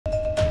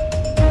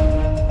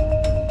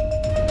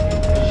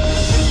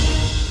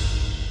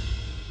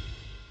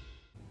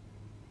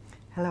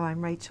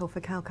Rachel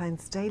for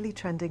Kalkine's Daily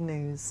Trending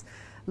News.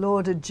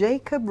 Lord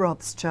Jacob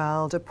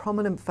Rothschild, a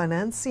prominent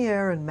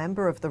financier and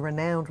member of the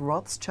renowned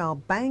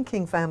Rothschild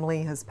banking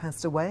family, has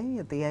passed away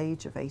at the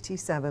age of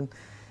 87.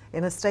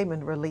 In a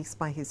statement released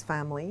by his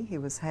family, he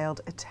was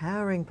hailed a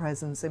towering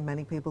presence in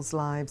many people's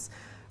lives,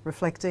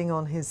 reflecting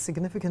on his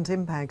significant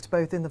impact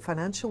both in the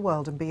financial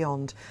world and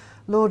beyond.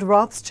 Lord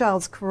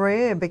Rothschild's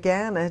career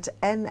began at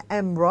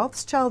N.M.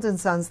 Rothschild &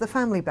 Sons, the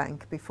family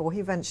bank, before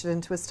he ventured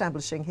into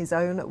establishing his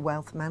own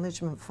wealth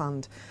management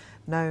fund.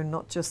 Known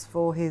not just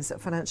for his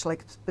financial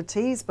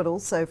expertise but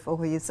also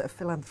for his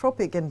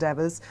philanthropic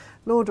endeavours,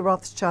 Lord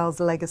Rothschild's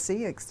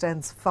legacy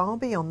extends far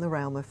beyond the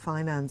realm of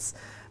finance.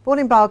 Born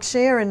in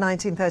Berkshire in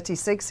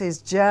 1936,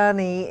 his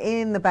journey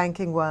in the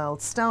banking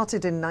world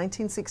started in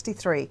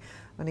 1963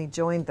 when he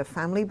joined the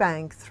family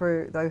bank,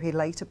 though he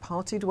later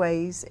parted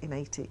ways in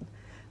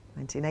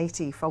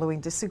 1980 following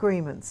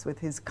disagreements with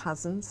his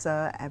cousin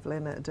Sir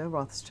Evelyn de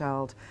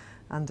Rothschild.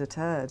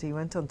 Undeterred, he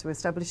went on to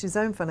establish his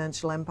own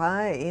financial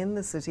empire in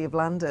the City of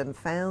London,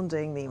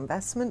 founding the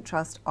investment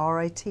trust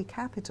RAT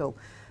Capital,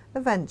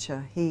 a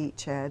venture he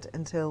chaired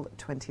until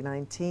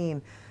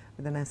 2019.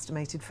 With an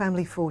estimated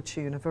family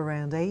fortune of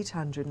around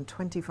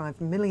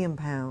 £825 million,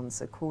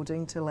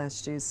 according to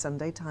last year's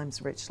Sunday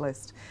Times Rich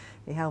List.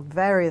 He held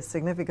various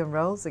significant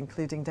roles,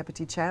 including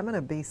Deputy Chairman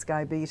of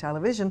B-Sky B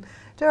Television,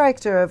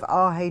 Director of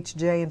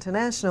RHJ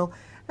International,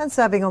 and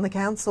serving on the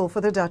Council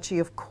for the Duchy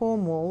of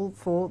Cornwall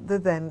for the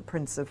then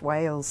Prince of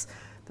Wales.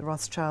 The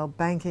Rothschild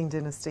banking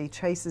dynasty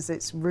traces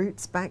its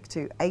roots back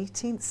to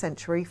 18th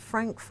century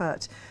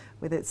Frankfurt,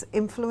 with its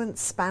influence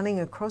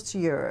spanning across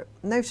Europe.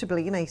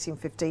 Notably, in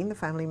 1815, the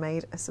family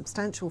made a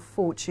substantial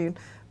fortune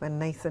when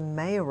Nathan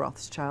Mayer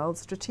Rothschild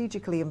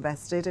strategically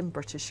invested in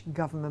British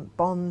government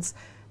bonds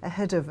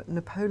ahead of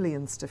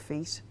Napoleon's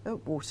defeat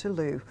at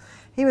Waterloo.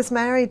 He was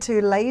married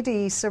to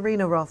Lady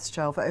Serena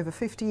Rothschild for over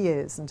 50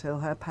 years until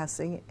her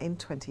passing in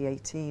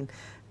 2018.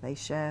 They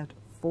shared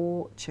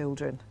 4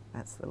 children.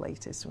 That's the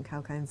latest from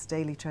Kalkine's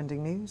Daily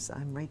Trending News.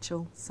 I'm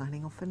Rachel,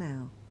 signing off for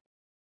now.